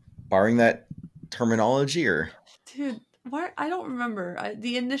borrowing that terminology, or? Dude, what? I don't remember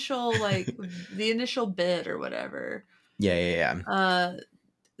the initial the initial bid or whatever. Yeah.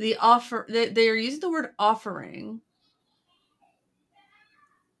 The offer, they are using the word offering.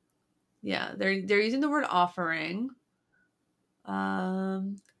 Yeah, they're using the word offering.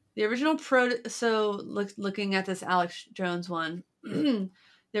 The original looking at this Alex Jones one, the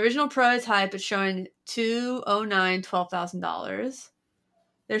original prototype is showing $12,000.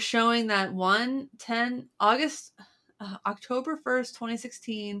 They're showing that October 1st,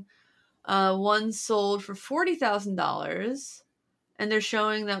 2016, one sold for $40,000, and they're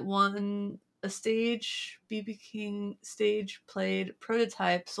showing that a stage BB King stage played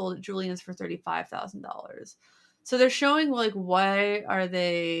prototype sold at Julian's for $35,000. So they're showing like, why are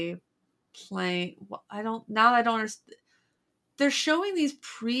they playing? I don't understand. They're showing these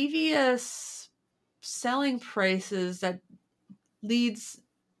previous selling prices that does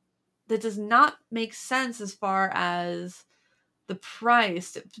not make sense as far as the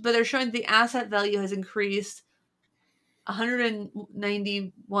price, but they're showing the asset value has increased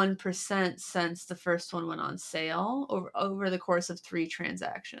 191% since the first one went on sale over the course of 3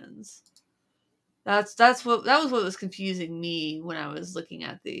 transactions. That was what was confusing me when I was looking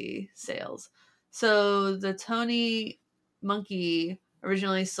at the sales. So the Tony Monkey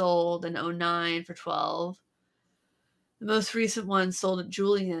originally sold in 2009 for $12,000. The most recent one sold at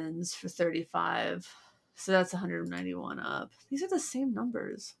Julian's for $35,000. So that's 191 up. These are the same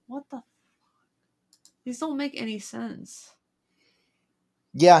numbers. What the fuck? These don't make any sense.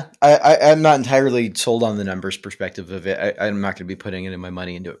 Yeah, I'm not entirely sold on the numbers perspective of it. I'm not going to be putting any of my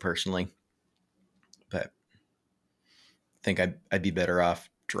money into it personally, but I think I'd be better off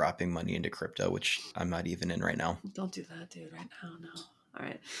dropping money into crypto, which I'm not even in right now. Don't do that, dude. Right now, no. All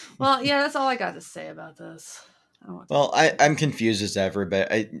right. Well, yeah, that's all I got to say about this. Well, I'm confused as ever, but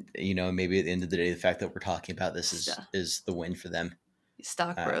maybe at the end of the day, the fact that we're talking about this is the win for them.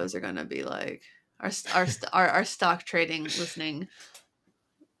 Stock bros are gonna be like our stock trading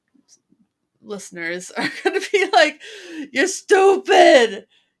listeners are gonna be like, "You're stupid.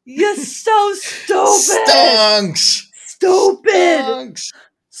 You're so stupid. Stonks.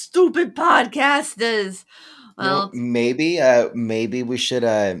 Stupid podcasters." Well, maybe we should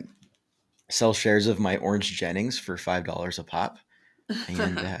sell shares of my Orange Jennings for $5 a pop,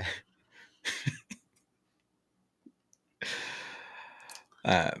 and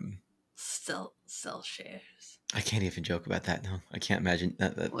still sell shares. I can't even joke about that. No, I can't imagine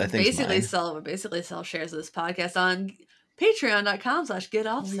that. We basically sell shares of this podcast on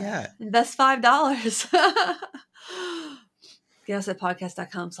patreon.com/getoffset. Yeah. Invest $5. Get us at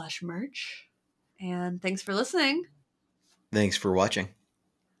podcast.com/merch. And thanks for listening. Thanks for watching.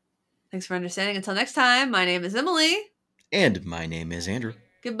 Thanks for understanding. Until next time, my name is Emily. And my name is Andrew.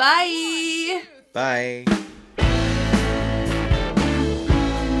 Goodbye. Bye.